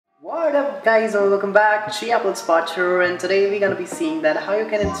What up guys, and welcome back to Apple Spotcher, and today we're gonna be seeing that how you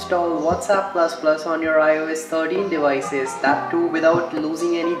can install WhatsApp++ on your iOS 13 devices, that too without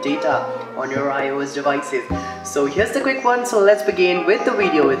losing any data on your iOS devices. So here's the quick one, so let's begin with the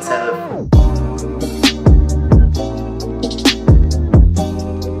video itself.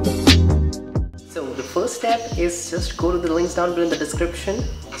 So the first step is just go to the links down below in the description.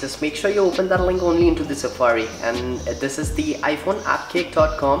 Just make sure you open that link only into the Safari, and this is the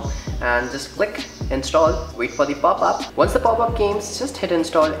iPhoneAppcake.com, and just click install, wait for the pop-up. Once the pop-up comes, just hit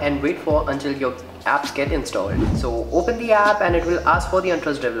install and wait for until your apps get installed. So open the app and it will ask for the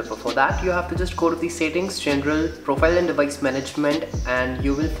Untrust Developer. For that you have to just go to the settings, general, profile and device management, and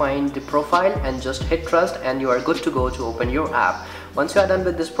you will find the profile and just hit trust, and you are good to go to open your app. Once you are done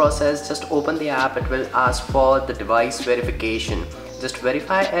with this process, just open the app. It will ask for the device verification. Just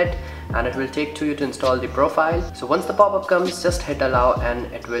verify it and it will take to you to install the profile. So once the pop-up comes, just hit allow and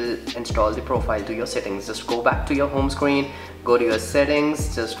it will install the profile to your settings. Just go back to your home screen, go to your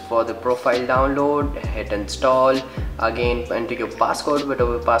settings, just for the profile download, hit install, again enter your passcode,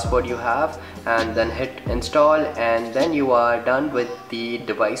 whatever password you have, and then hit install, and then you are done with the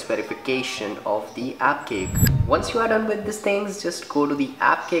device verification of the AppCake. Once you are done with these things, just go to the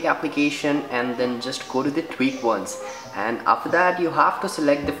AppCake application and then just go to the tweak ones, and after that you have to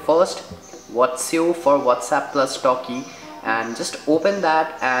select the first WhatsApp for WhatsApp+ Talkie, and just open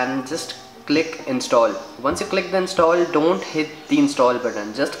that and just click install. Once you click the install, don't hit the install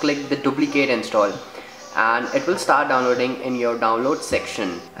button, just click the duplicate install and it will start downloading in your download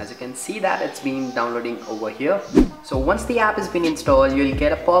section. As you can see that it's been downloading over here. So once the app has been installed, you'll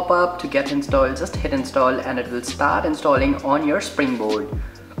get a pop-up to get installed. Just hit install and it will start installing on your Springboard.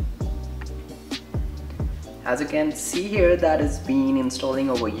 As you can see here, that is been installing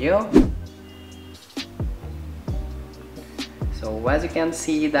over here. So as you can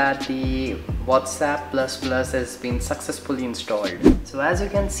see that the WhatsApp++ has been successfully installed. So as you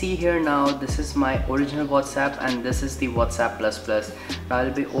can see here now, this is my original WhatsApp and this is the WhatsApp++. Now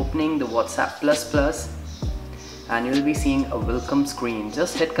I'll be opening the WhatsApp++ and you'll be seeing a welcome screen.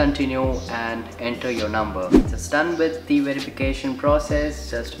 Just hit continue and enter your number. Just done with the verification process,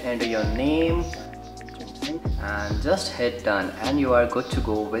 just enter your name and just hit done, and you are good to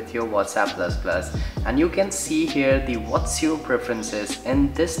go with your WhatsApp++. And you can see here the what's your preferences.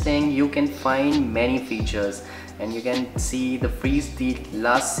 In this thing you can find many features, and you can see the freeze the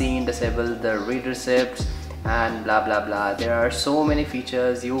last seen, disable the read receipts, and blah blah blah. There are so many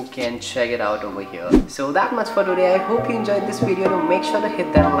features, you can check it out over here. So that much for today. I hope you enjoyed this video. To make sure to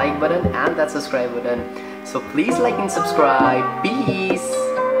hit that like button and that subscribe button. So please like and subscribe. Peace.